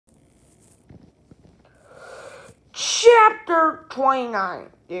Chapter 29,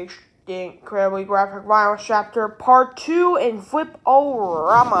 the incredibly graphic violence chapter, part 2 in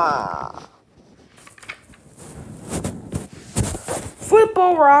Rama.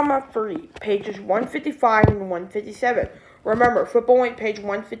 Rama 3, pages 155 and 157. Remember, flip only page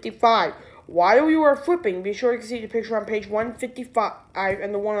 155. While you are flipping, be sure to see the picture on page 155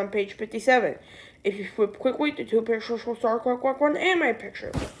 and the one on page 57. If you flip quickly, the two pictures will start quick like one anime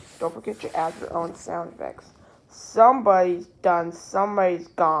picture. Don't forget to add your own sound effects. Somebody's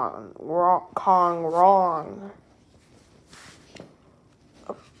gone wrong.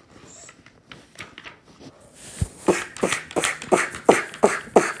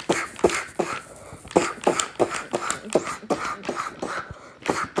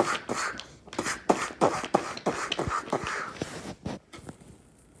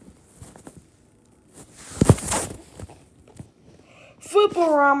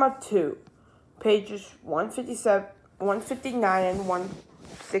 Rama 2, pages 159 and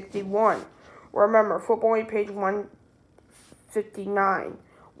 161. Remember, flip only page 159.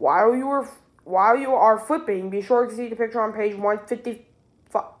 While you are flipping, be sure to see the picture on page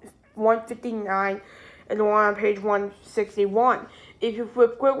 159 and the one on page 161. If you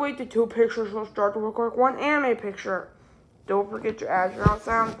flip quickly, the two pictures will start to look like one anime picture. Don't forget to add your own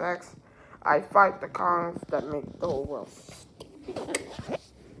sound effects. I fight the cons that make the whole world.